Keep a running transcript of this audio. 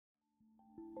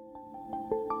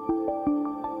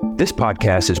This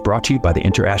podcast is brought to you by the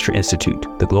InterAstra Institute,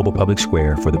 the global public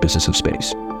square for the business of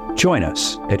space. Join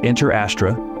us at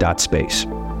interastra.space.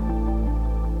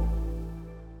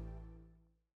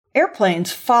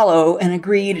 Airplanes follow an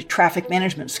agreed traffic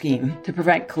management scheme to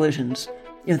prevent collisions.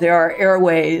 There are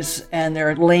airways and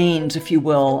there are lanes, if you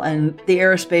will, and the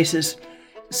airspace is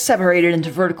separated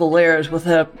into vertical layers with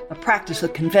a practice, a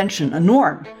convention, a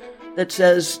norm that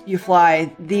says you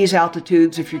fly these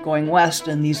altitudes if you're going west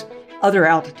and these other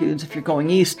altitudes if you're going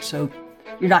east, so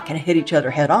you're not going to hit each other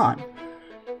head on.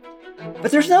 But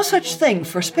there's no such thing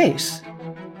for space.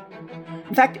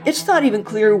 In fact, it's not even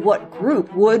clear what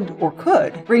group would or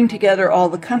could bring together all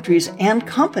the countries and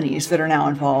companies that are now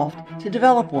involved to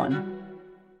develop one.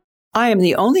 I am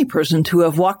the only person to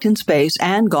have walked in space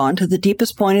and gone to the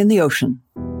deepest point in the ocean.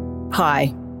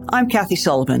 Hi, I'm Kathy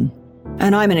Sullivan,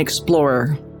 and I'm an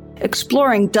explorer.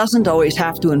 Exploring doesn't always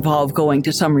have to involve going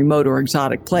to some remote or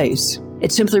exotic place.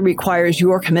 It simply requires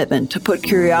your commitment to put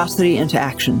curiosity into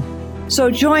action. So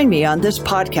join me on this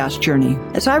podcast journey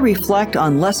as I reflect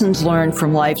on lessons learned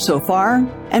from life so far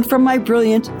and from my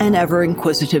brilliant and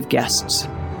ever-inquisitive guests.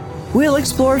 We'll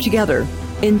explore together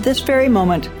in this very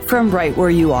moment from right where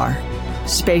you are.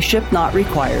 Spaceship not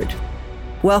required.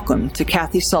 Welcome to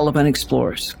Kathy Sullivan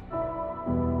Explores.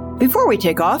 Before we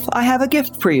take off, I have a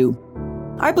gift for you.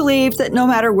 I believe that no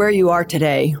matter where you are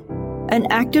today, an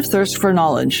active thirst for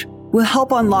knowledge will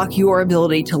help unlock your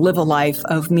ability to live a life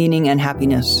of meaning and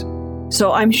happiness.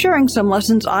 So I'm sharing some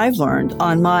lessons I've learned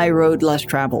on my road less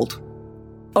traveled.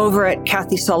 Over at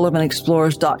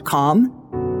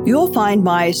KathySullivanExplores.com, you'll find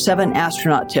my 7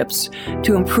 astronaut tips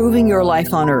to improving your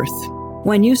life on Earth.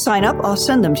 When you sign up, I'll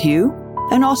send them to you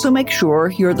and also make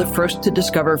sure you're the first to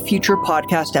discover future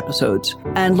podcast episodes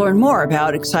and learn more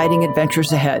about exciting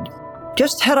adventures ahead.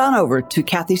 Just head on over to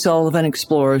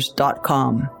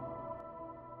KathySullivanExplores.com.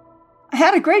 I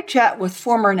had a great chat with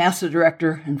former NASA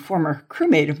director and former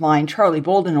crewmate of mine, Charlie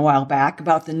Bolden, a while back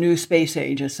about the new space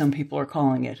age, as some people are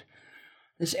calling it.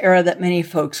 This era that many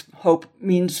folks hope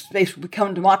means space will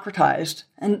become democratized,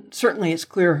 and certainly it's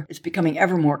clear it's becoming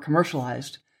ever more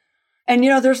commercialized. And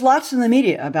there's lots in the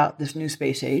media about this new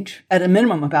space age, at a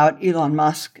minimum about Elon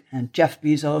Musk and Jeff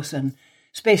Bezos and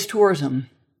space tourism.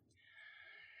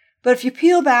 But if you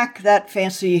peel back that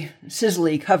fancy,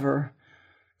 sizzly cover,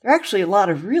 there are actually a lot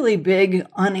of really big,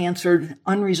 unanswered,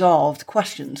 unresolved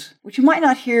questions, which you might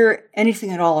not hear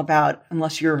anything at all about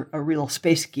unless you're a real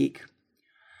space geek.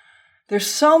 There's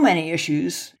so many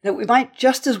issues that we might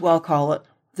just as well call it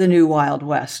the new Wild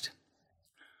West.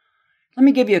 Let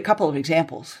me give you a couple of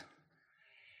examples.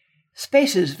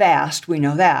 Space is vast, we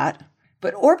know that,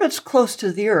 but orbits close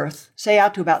to the Earth, say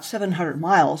out to about 700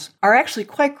 miles, are actually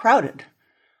quite crowded.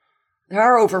 There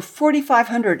are over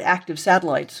 4,500 active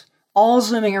satellites, all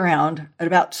zooming around at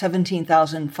about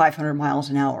 17,500 miles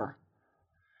an hour.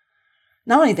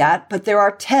 Not only that, but there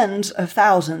are tens of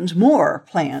thousands more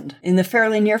planned in the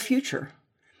fairly near future.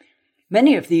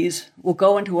 Many of these will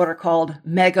go into what are called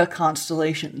mega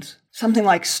constellations, something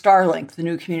like Starlink, the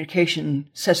new communication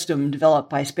system developed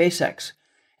by SpaceX,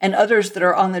 and others that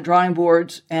are on the drawing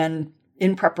boards and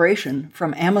in preparation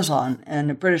from Amazon and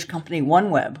the British company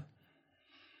OneWeb.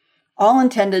 All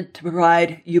intended to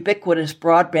provide ubiquitous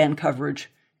broadband coverage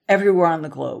everywhere on the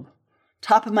globe.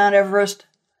 Top of Mount Everest,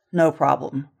 no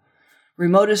problem.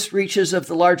 Remotest reaches of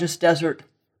the largest desert,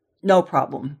 no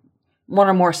problem. 1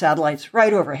 or more satellites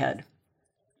right overhead.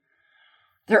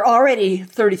 There are already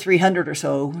 3,300 or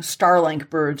so Starlink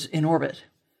birds in orbit.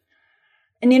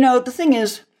 And the thing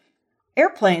is,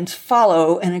 airplanes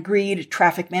follow an agreed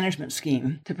traffic management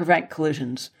scheme to prevent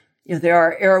collisions. There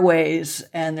are airways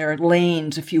and there are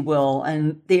lanes, if you will,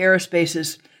 and the airspace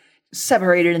is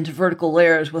separated into vertical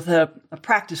layers with a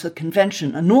practice, a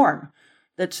convention, a norm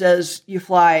that says you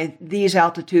fly these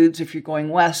altitudes if you're going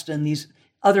west and these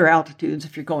other altitudes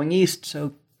if you're going east,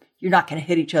 so you're not going to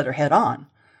hit each other head on.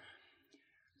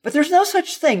 But there's no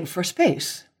such thing for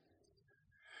space.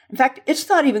 In fact, it's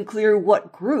not even clear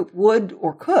what group would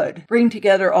or could bring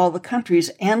together all the countries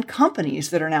and companies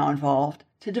that are now involved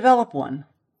to develop one.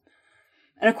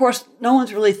 And of course, no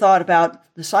one's really thought about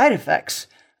the side effects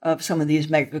of some of these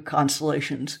mega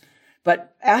constellations,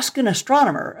 but ask an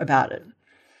astronomer about it.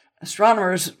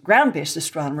 Ground-based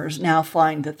astronomers now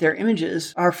find that their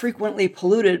images are frequently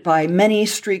polluted by many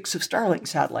streaks of Starlink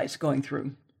satellites going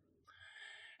through.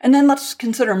 And then let's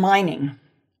consider mining.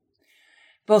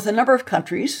 Both a number of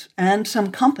countries and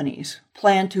some companies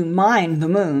plan to mine the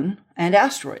moon and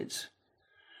asteroids.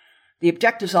 The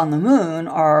objectives on the moon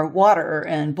are water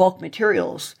and bulk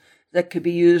materials that could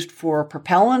be used for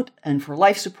propellant and for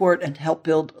life support and to help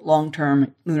build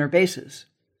long-term lunar bases.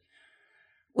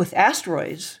 With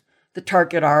asteroids, that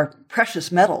target our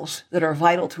precious metals that are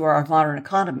vital to our modern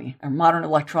economy, our modern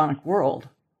electronic world.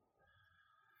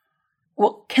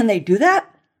 Well, can they do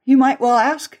that? You might well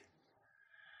ask.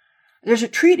 There's a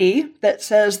treaty that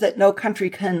says that no country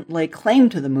can lay claim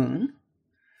to the moon,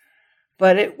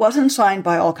 but it wasn't signed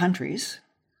by all countries,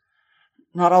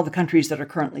 not all the countries that are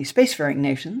currently spacefaring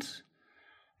nations,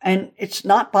 and it's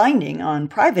not binding on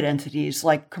private entities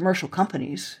like commercial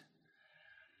companies.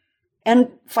 And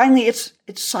finally, it's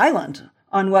silent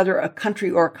on whether a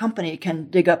country or a company can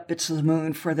dig up bits of the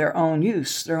moon for their own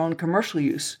use, their own commercial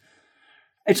use.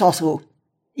 It's also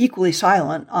equally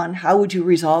silent on how would you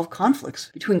resolve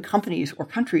conflicts between companies or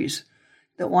countries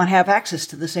that want to have access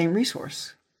to the same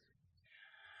resource.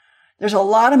 There's a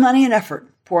lot of money and effort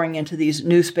pouring into these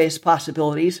new space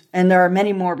possibilities, and there are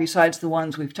many more besides the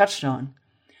ones we've touched on.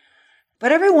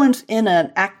 But everyone's in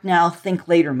an act now, think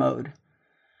later mode,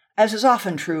 as is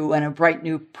often true when a bright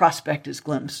new prospect is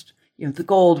glimpsed. The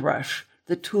gold rush,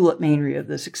 the tulip mania of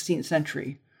the 16th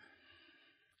century.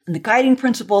 And the guiding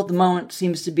principle at the moment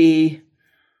seems to be,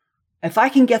 if I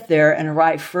can get there and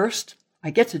arrive first,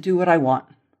 I get to do what I want.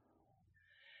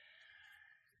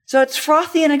 So it's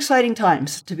frothy and exciting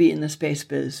times to be in the space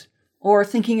biz, or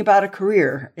thinking about a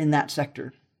career in that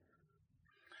sector.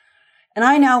 And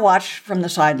I now watch from the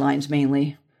sidelines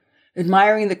mainly,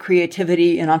 admiring the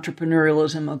creativity and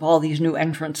entrepreneurialism of all these new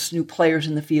entrants, new players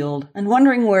in the field, and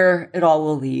wondering where it all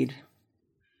will lead.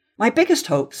 My biggest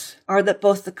hopes are that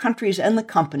both the countries and the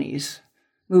companies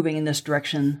moving in this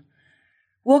direction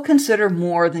will consider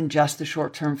more than just the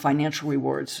short-term financial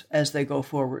rewards as they go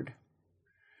forward.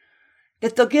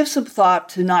 That they'll give some thought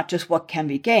to not just what can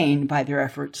be gained by their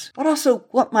efforts, but also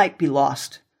what might be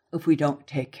lost if we don't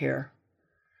take care.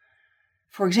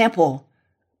 For example,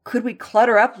 could we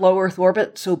clutter up low Earth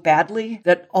orbit so badly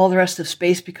that all the rest of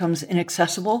space becomes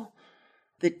inaccessible?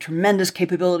 The tremendous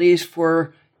capabilities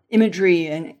for imagery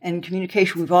and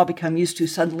communication we've all become used to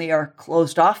suddenly are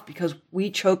closed off because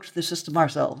we choked the system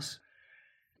ourselves.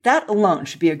 That alone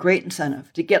should be a great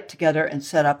incentive to get together and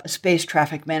set up a space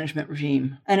traffic management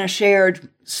regime and a shared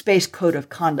space code of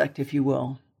conduct, if you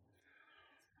will.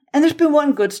 And there's been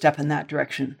one good step in that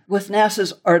direction with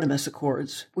NASA's Artemis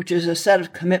Accords, which is a set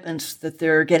of commitments that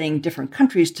they're getting different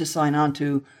countries to sign on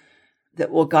to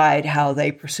that will guide how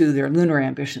they pursue their lunar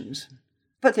ambitions.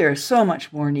 But there is so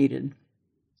much more needed.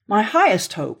 My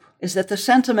highest hope is that the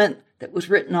sentiment that was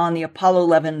written on the Apollo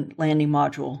 11 landing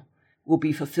module will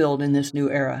be fulfilled in this new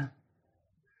era.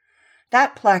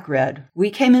 That plaque read,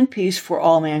 "We came in peace for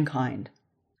all mankind."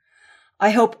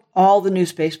 I hope all the new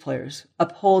space players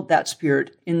uphold that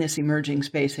spirit in this emerging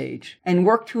space age and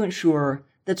work to ensure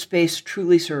that space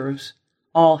truly serves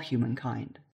all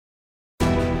humankind.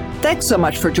 Thanks so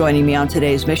much for joining me on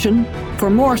today's mission.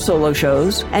 For more solo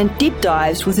shows and deep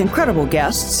dives with incredible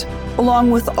guests,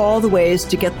 along with all the ways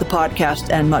to get the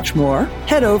podcast and much more,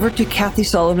 head over to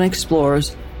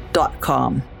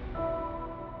KathySullivanExplores.com.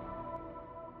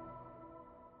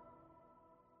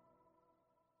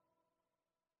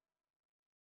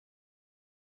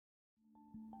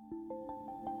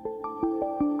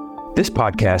 This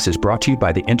podcast is brought to you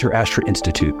by the Inter-Astra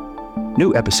Institute.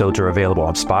 New episodes are available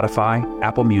on Spotify,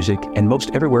 Apple Music, and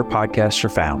most everywhere podcasts are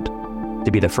found.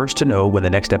 To be the first to know when the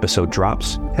next episode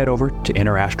drops, head over to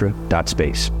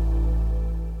interastra.space.